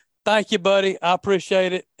 Tony, thank you, buddy. I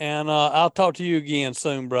appreciate it, and I'll talk to you again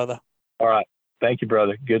soon, brother. All right. Thank you,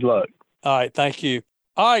 brother. Good luck. All right. Thank you.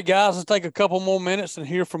 All right, guys, let's take a couple more minutes and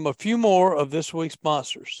hear from a few more of this week's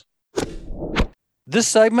sponsors. This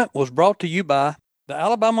segment was brought to you by the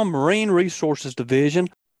Alabama Marine Resources Division.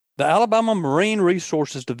 The Alabama Marine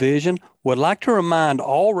Resources Division would like to remind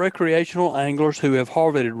all recreational anglers who have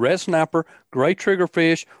harvested red snapper, gray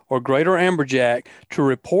triggerfish, or greater amberjack to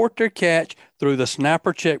report their catch through the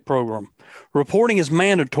Snapper Check program. Reporting is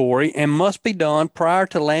mandatory and must be done prior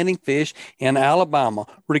to landing fish in Alabama,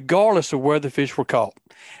 regardless of where the fish were caught.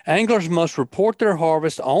 Anglers must report their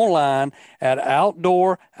harvest online at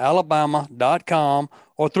outdooralabama.com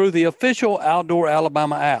or through the official Outdoor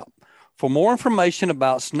Alabama app. For more information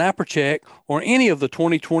about Snapper Check or any of the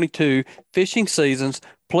 2022 fishing seasons,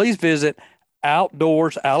 please visit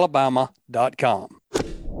outdoorsalabama.com.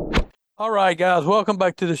 All right, guys, welcome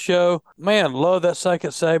back to the show. Man, love that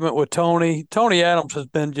second segment with Tony. Tony Adams has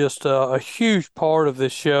been just a huge part of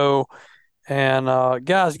this show. And,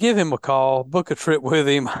 guys, give him a call, book a trip with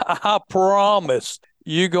him. I promise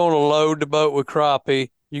you're going to load the boat with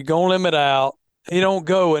crappie. You're going to limit out. He don't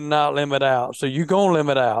go and not limit out. So you're going to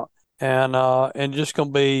limit out and just going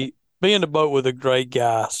to be in the boat with a great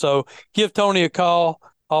guy. So give Tony a call.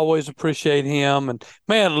 Always appreciate him. And,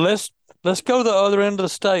 man, let's go to the other end of the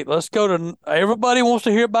state. Let's go to – everybody wants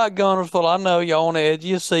to hear about Guntersville. I know y'all on the edge of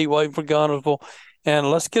your seat waiting for Guntersville. And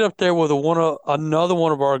let's get up there with another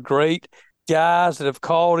one of our great guys that have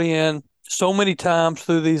called in so many times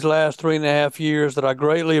through these last 3.5 years that I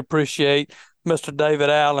greatly appreciate, Mr. David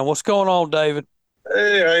Allen. What's going on, David?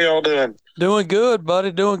 Hey, how y'all doing? Doing good,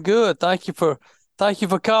 buddy. Doing good. Thank you for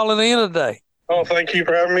calling in today. Oh, thank you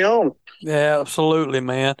for having me on. Yeah, absolutely,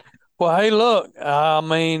 man. Well, hey, look, I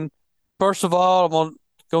mean, first of all, I'm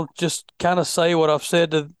going to just kind of say what I've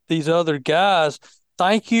said to these other guys.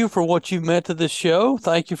 Thank you for what you've meant to this show.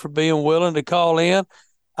 Thank you for being willing to call in.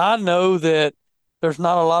 I know that there's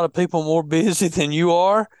not a lot of people more busy than you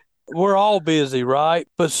are. We're all busy, right?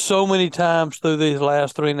 But so many times through these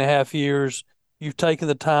last 3.5 years, you've taken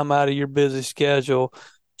the time out of your busy schedule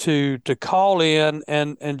to call in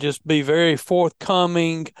and just be very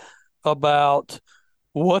forthcoming about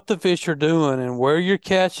what the fish are doing and where you're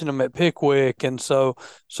catching them at Pickwick. And so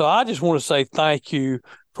I just want to say thank you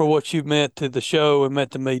for what you've meant to the show and meant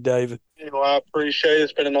to me, David. Well, I appreciate it.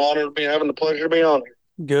 It's been an honor to be having the pleasure to be on here.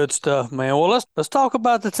 Good stuff, man. Well, let's talk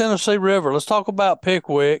about the Tennessee River. Let's talk about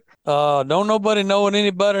Pickwick. Don't nobody know it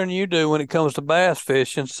any better than you do when it comes to bass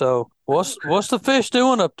fishing. So what's the fish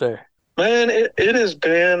doing up there? Man, it has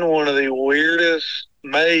been one of the weirdest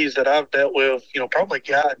Mays that I've dealt with, probably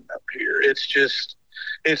guiding up here.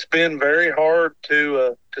 It's been very hard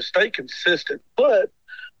to stay consistent, but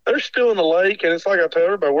they're still in the lake. And it's like I tell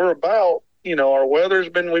everybody, we're about, our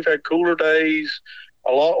we've had cooler days,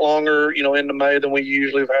 a lot longer, into May than we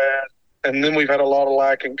usually have had. And then we've had a lot of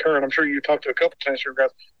lack in current. I'm sure you talked to a couple of Tennessee guys.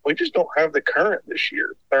 We just don't have the current this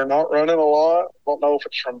year. They're not running a lot. I don't know if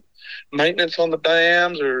it's from maintenance on the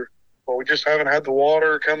dams or we just haven't had the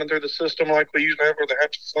water coming through the system like we usually have, where they have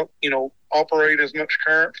to, operate as much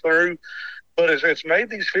current through. But it's made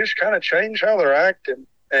these fish kind of change how they're acting.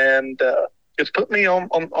 And it's put me on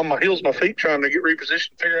my heels, my feet, trying to get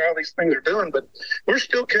repositioned, figure out how these things are doing. But we're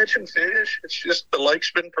still catching fish. It's just the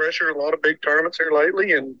lake's been pressured a lot of big tournaments here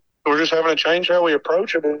lately, and we're just having to change how we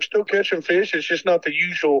approach it. But we're still catching fish. It's just not the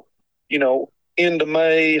usual, end of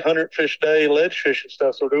May, 100 fish day, ledge fishing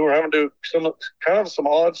stuff. So we're having to do some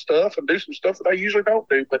odd stuff and do some stuff that I usually don't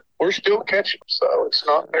do. But we're still catching, so it's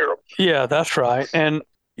not terrible. Yeah, that's right. And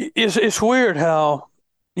it's weird how,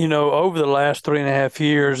 over the last 3.5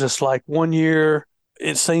 years, it's like one year,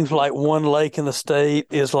 it seems like one lake in the state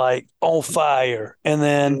is like on fire. And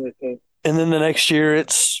then, and then the next year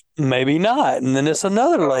it's maybe not. And then it's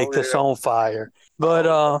another lake that's on fire.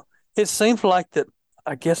 But it seems like that,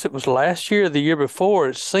 I guess it was last year or the year before,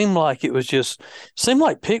 it seemed like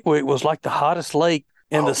Pickwick was like the hottest lake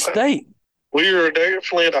in the state. we are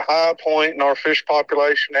definitely at a high point in our fish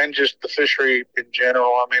population and just the fishery in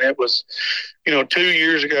general. I mean, it was, 2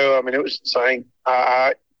 years ago, I mean, it was insane.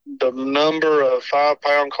 The number of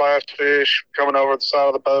 5-pound class fish coming over the side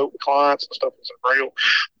of the boat with clients and stuff is a real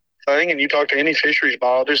thing. And you talk to any fisheries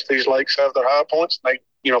biologist, these lakes have their high points and they,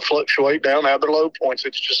 fluctuate down, have their low points.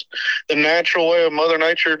 It's just the natural way of Mother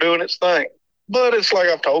Nature doing its thing. But it's like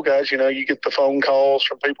I've told guys, you get the phone calls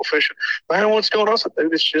from people fishing. Man, what's going on? I said,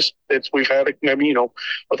 dude, we've had maybe,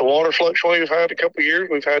 with the water fluctuating, we've had a couple of years.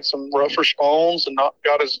 We've had some rougher spawns and not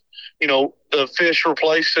got as, the fish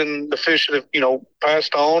replacing the fish that have,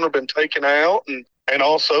 passed on or been taken out. And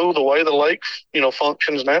also the way the lake,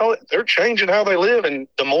 functions now, they're changing how they live. And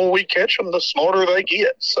the more we catch them, the smarter they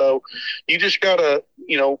get. So you just got to,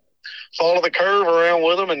 follow the curve around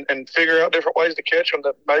with them and figure out different ways to catch them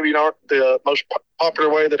that maybe aren't the most popular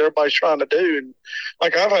way that everybody's trying to do. And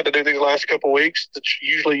like I've had to do these last couple of weeks, that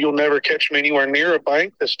usually you'll never catch them anywhere near a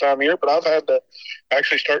bank this time of year, but I've had to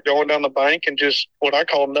actually start going down the bank and just what I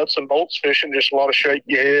call nuts and bolts fishing, just a lot of shake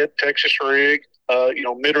your head, Texas rig,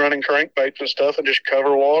 mid-running crankbaits and stuff, and just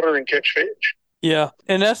cover water and catch fish. Yeah,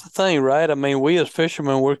 and that's the thing, right? I mean, we as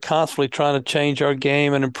fishermen, we're constantly trying to change our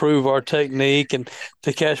game and improve our technique and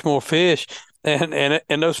to catch more fish. And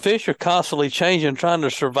those fish are constantly changing, trying to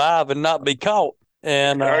survive and not be caught.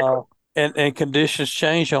 And Exactly. and conditions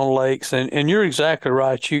change on lakes. And you're exactly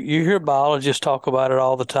right. You hear biologists talk about it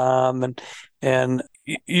all the time. And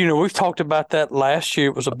we've talked about that last year.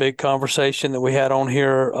 It was a big conversation that we had on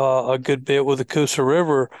here a good bit with the Coosa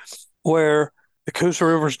River, where the Coosa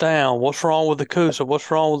River's down. What's wrong with the Coosa? What's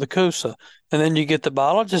wrong with the Coosa? And then you get the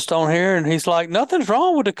biologist on here, and he's like, nothing's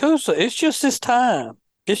wrong with the Coosa. It's just this time.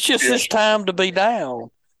 It's just this time to be down.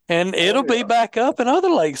 And it'll be back up, and other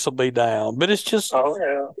lakes will be down. But it's just,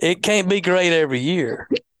 it can't be great every year.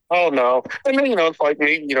 Oh, no. And then, it's like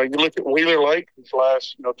me, you look at Wheeler Lake these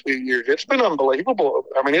last, 2 years. It's been unbelievable.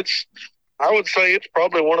 I mean, I would say it's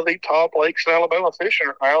probably one of the top lakes in Alabama fishing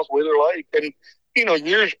right now is Wheeler Lake. And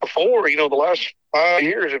years before, the last 5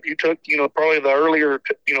 years, if you took, probably the earlier,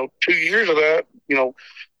 2 years of that, 3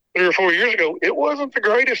 or 4 years ago, it wasn't the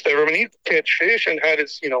greatest ever. I mean, you could catch fish and had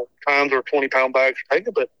its, times where 20-pound bags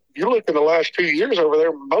taken, but you look in the last 2 years over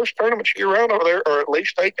there, most tournaments year-round over there are at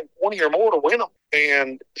least taking 20 or more to win them.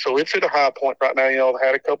 And so it's at a high point right now. They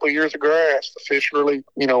had a couple of years of grass. The fish really,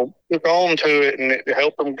 took on to it, and it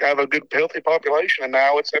helped them have a good, healthy population. And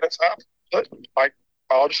now it's at its high. But like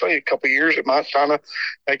I'll just say a couple of years, it might kind of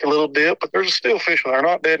take a little dip, but there's still fish. They're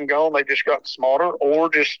not dead and gone. They just got smarter, or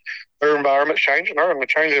just their environment's changing. They're going to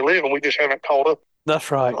change their live, and we just haven't caught up.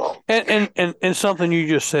 That's right. And something you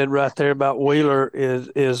just said right there about Wheeler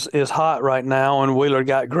is hot right now, and Wheeler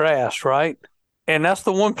got grass, right? And that's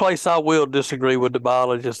the one place I will disagree with the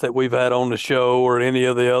biologists that we've had on the show or any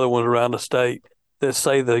of the other ones around the state that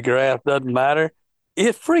say the grass doesn't matter.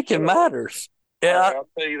 It freaking matters. Yeah, I'll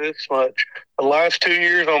tell you this much. The last 2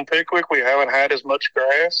 years on Pickwick, we haven't had as much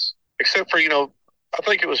grass, except for, I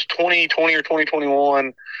think it was 2020 or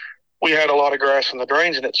 2021. We had a lot of grass in the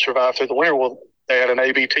drains, and it survived through the winter. Well, they had an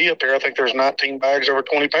ABT up there. I think there's 19 bags over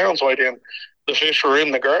 20 pounds weighed in. The fish were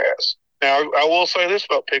in the grass. Now, I will say this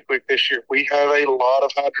about Pickwick this year. We have a lot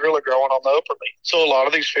of hydrilla growing on the upper meat. So a lot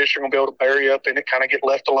of these fish are going to be able to bury up in it, kind of get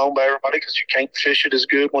left alone by everybody because you can't fish it as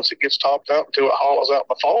good once it gets topped out until it hollows out in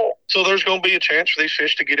the fall. So there's going to be a chance for these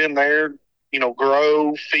fish to get in there,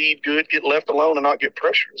 grow, feed good, get left alone and not get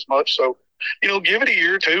pressured as much. So, give it a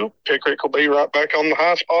year or two, Pickwick will be right back on the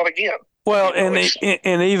high spot again. Well, and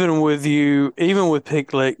even with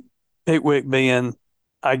Pickwick being,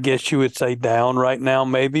 I guess you would say, down right now,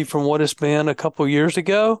 maybe from what it's been a couple of years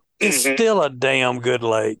ago, it's still a damn good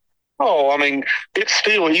lake. Oh, I mean, it's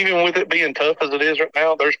still, even with it being tough as it is right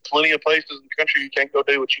now, there's plenty of places in the country you can't go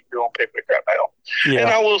do what you can do on Pickwick right now. Yeah. And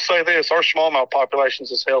I will say this, our smallmouth population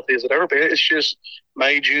is as healthy as it ever been. It's just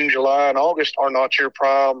May, June, July, and August are not your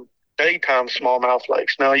prime daytime smallmouth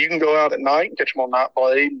lakes. Now, you can go out at night and catch them on night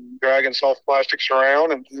blade and dragging soft plastics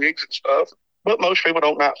around and jigs and stuff. But most people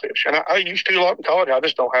don't night fish. And I used to a lot in college. I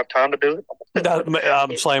just don't have time to do it. I'm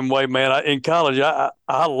the same way, man. In college, I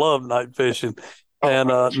love night fishing. And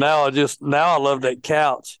now I love that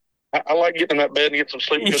couch. I like getting in that bed and get some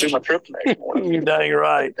sleep and go do my trip the next morning. You're dang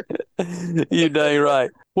right. You're dang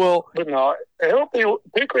right. Well, but no, healthy.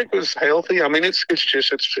 Pickwick was healthy. I mean, it's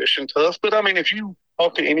fishing tough. But I mean, if you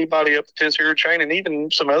talk to anybody up the Tennessee chain and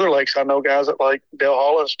even some other lakes, I know guys that like Del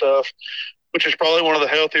Hall and stuff, which is probably one of the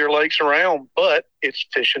healthier lakes around, but it's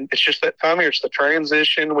fishing. It's just that time of year. It's the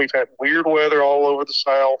transition. We've had weird weather all over the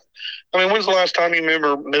South. I mean, when's the last time you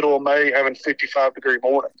remember middle of May having 55-degree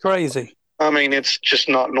mornings? Crazy. I mean, it's just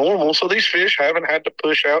not normal. So these fish haven't had to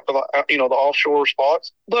push out to the offshore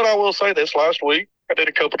spots. But I will say this: last week I did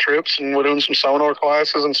a couple trips and we're doing some sonar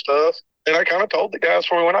classes and stuff. And I kind of told the guys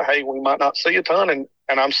before we went out, hey, we might not see a ton, and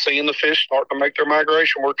I'm seeing the fish start to make their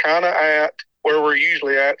migration. We're kind of at where we're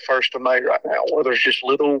usually at 1st of May right now, where there's just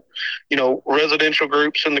little, residential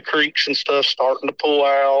groups in the creeks and stuff starting to pull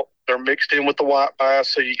out. They're mixed in with the white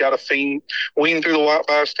bass, so you got to wean through the white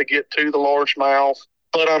bass to get to the largemouth.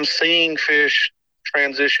 But I'm seeing fish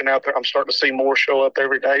transition out there. I'm starting to see more show up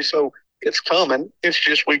every day, so it's coming. It's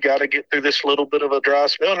just we got to get through this little bit of a dry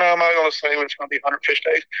spell. Now, am I going to say it's going to be 100 fish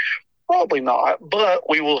days? Probably not, but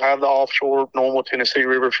we will have the offshore normal Tennessee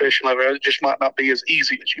River fishing level. It just might not be as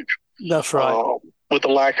easy as usual. That's right. With the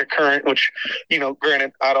lack of current, which,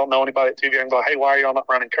 granted, I don't know anybody at TV and go, hey, why are y'all not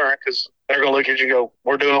running current? Because they're going to look at you and go,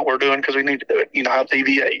 we're doing what we're doing because we need to do it. You know how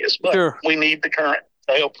TVA is. But sure, we need the current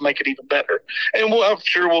to help make it even better. And I'm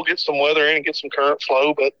sure we'll get some weather in and get some current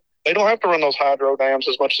flow, but they don't have to run those hydro dams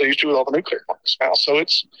as much as they used to with all the nuclear plants now. So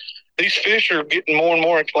these fish are getting more and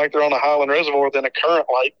more like they're on a highland reservoir than a current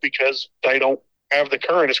lake because they don't have the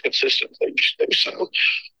current as consistent as they used to. So,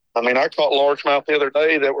 I mean, I caught largemouth the other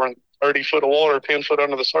day that were in 30 foot of water, 10 foot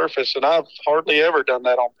under the surface, and I've hardly ever done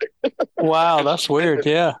that on pick. Wow, that's weird.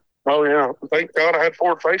 Yeah. Oh, yeah. Thank God I had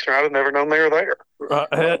forward facing. I'd have never known they were there.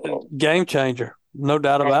 Game changer. No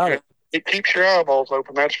doubt about it. It keeps your eyeballs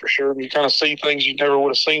open, that's for sure. And you kind of see things you never would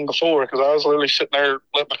have seen before. Because I was literally sitting there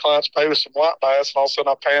letting my clients pay with some white bass, and all of a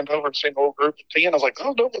sudden I panned over and seen a whole group of 10. I was like,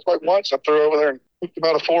 oh, don't look like whites. I threw over there and picked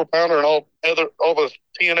about a 4-pounder, and all the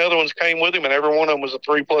 10 other ones came with him, and every one of them was a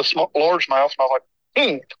 3+ largemouth. And I was like,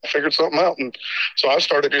 I figured something out. And so I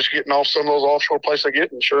started just getting off some of those offshore places I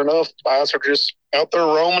get, and sure enough, bass are just out there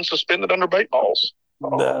roaming, suspended under bait balls.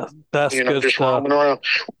 That's good just stuff. roaming around,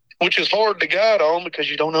 which is hard to guide on because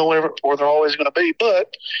you don't know where they're always going to be.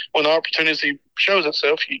 But when the opportunity shows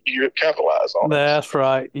itself, you capitalize on it. That's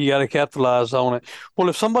right. You got to capitalize on it. Well,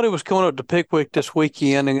 if somebody was coming up to Pickwick this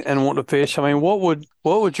weekend and wanting to fish, I mean, what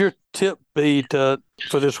would your tip be for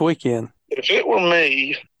this weekend? If it were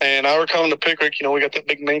me and I were coming to Pickwick, we got that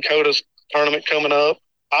big Minn Kota tournament coming up,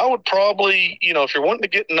 I would probably, if you're wanting to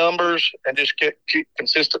get numbers and just keep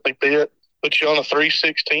consistently bit, put you on a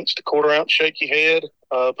 3/16 to quarter ounce shaky head,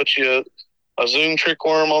 put you a Zoom trick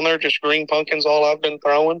worm on there, just green pumpkins, all I've been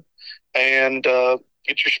throwing, and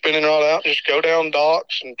get your spinning rod out, just go down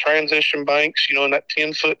docks and transition banks, in that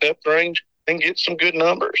 10-foot depth range, and get some good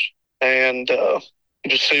numbers. And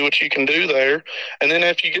just see what you can do there. And then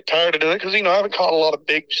after you get tired of doing it, because, I haven't caught a lot of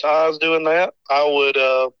big size doing that, I would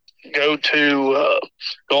go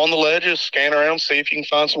on the ledges, scan around, see if you can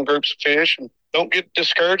find some groups of fish, and don't get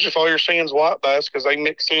discouraged if all you're seeing is white bass because they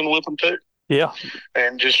mix in with them too. Yeah.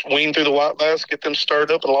 And just wean through the white bass, get them stirred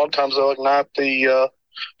up, and a lot of times they'll ignite the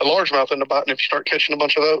largemouth in the bite, and if you start catching a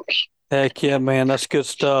bunch of those. Heck yeah, man. That's good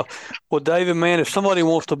stuff. Well, David, man, if somebody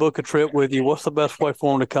wants to book a trip with you, what's the best way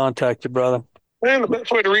for them to contact you, brother? Man, the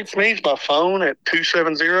best way to reach me is by phone at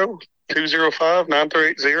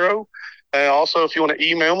 270-205-9380. Also, if you want to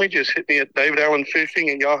email me, just hit me at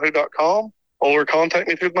davidallenfishing@yahoo.com or contact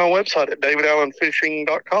me through my website at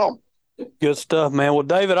davidallenfishing.com. Good stuff, man. Well,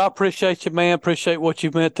 David, I appreciate you, man. Appreciate what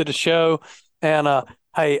you've meant to the show. And,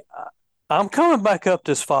 hey, I'm coming back up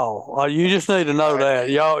this fall. You just need to know that.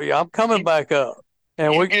 I'm coming back up.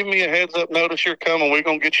 And you give me a heads up notice you're coming. We're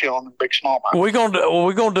gonna get you on the big smallmouth. We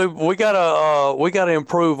gotta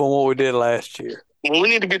improve on what we did last year. Well, we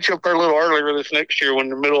need to get you up there a little earlier this next year. When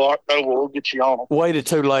the middle of October, we'll get you on them. Waited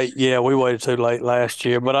too late. Yeah, we waited too late last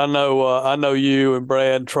year. But I know you and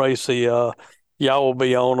Brad and Tracy, y'all will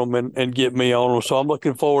be on them and get me on them. So I'm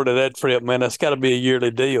looking forward to that trip, man. That's got to be a yearly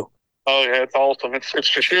deal. Oh, yeah, it's awesome. It's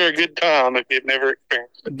for sure a good time if you've never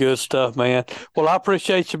experienced it. Good stuff, man. Well, I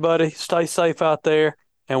appreciate you, buddy. Stay safe out there,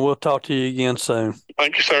 and we'll talk to you again soon.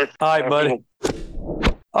 Thank you, sir. All right, buddy.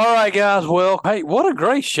 All right, guys. Well, hey, what a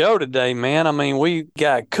great show today, man. I mean, we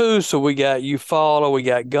got Coosa, we got Eufaula, we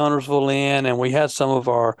got Guntersville in, and we had some of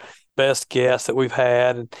our best guests that we've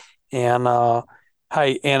had. And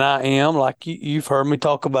hey, and I am, like you've heard me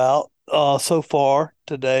talk about so far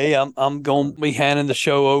today, I'm going to be handing the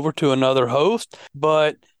show over to another host,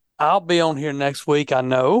 but I'll be on here next week, I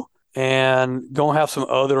know, and going to have some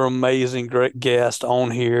other amazing, great guests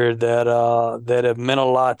on here that have meant a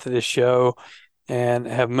lot to this show and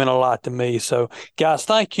have meant a lot to me. So, guys,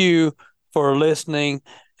 thank you for listening,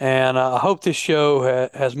 and I hope this show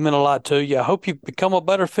has meant a lot to you. I hope you become a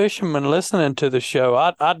better fisherman listening to the show.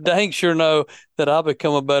 I dang sure know that I'll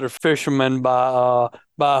become a better fisherman by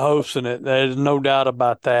hosting it. There's no doubt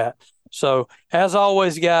about that. So, as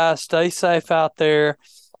always, guys, stay safe out there.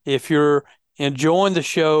 If you're enjoying the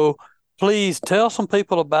show, Please tell some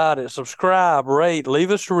people about it. Subscribe, rate,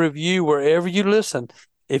 leave us a review wherever you listen.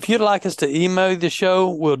 If you'd like us to email the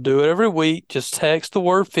show, we'll do it every week. Just text the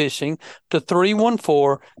word fishing to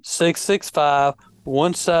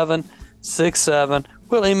 314-665-1767.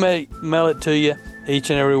 We'll email it to you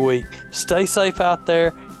each and every week. Stay safe out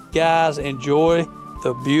there. Guys, enjoy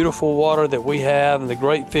the beautiful water that we have and the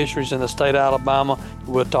great fisheries in the state of Alabama.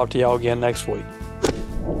 We'll talk to y'all again next week.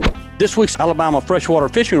 This week's Alabama Freshwater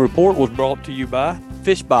Fishing Report was brought to you by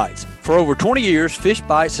Fish Bites. For over 20 years, Fish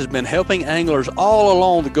Bites has been helping anglers all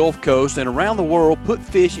along the Gulf Coast and around the world put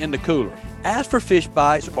fish in the cooler. Ask for Fish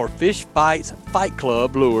Bites or Fish Bites Fight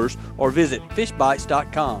Club lures or visit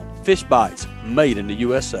fishbites.com. Fish Bites, made in the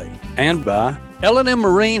USA. And by L&M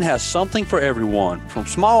Marine has something for everyone, from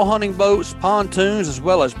small hunting boats, pontoons, as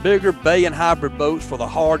well as bigger bay and hybrid boats for the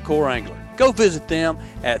hardcore angler. Go visit them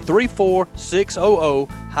at 34600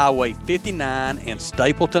 Highway 59 in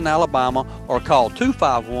Stapleton, Alabama, or call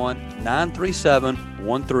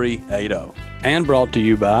 251-937-1380. And brought to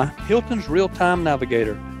you by Hilton's Real-Time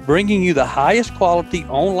Navigator, bringing you the highest quality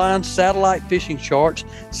online satellite fishing charts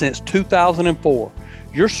since 2004.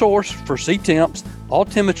 Your source for sea temps,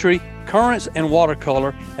 altimetry, currents, and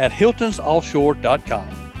watercolor at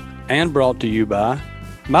hiltonsoffshore.com. And brought to you by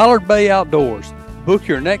Mallard Bay Outdoors. Book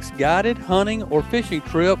your next guided hunting or fishing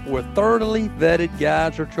trip with thoroughly vetted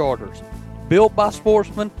guides or charters. Built by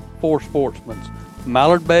sportsmen for sportsmen.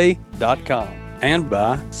 MallardBay.com. And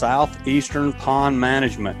by Southeastern Pond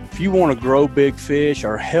Management. If you want to grow big fish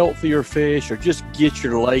or healthier fish or just get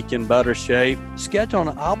your lake in better shape, schedule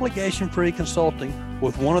an obligation-free consulting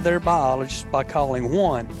with one of their biologists by calling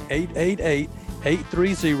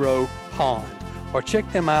 1-888-830-POND or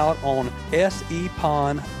check them out on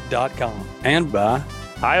sepond.com. And by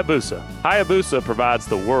Hayabusa. Hayabusa provides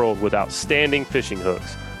the world with outstanding fishing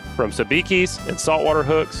hooks. From sabikis and saltwater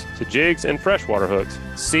hooks to jigs and freshwater hooks,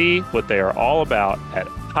 see what they are all about at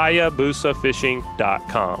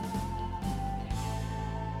hayabusafishing.com.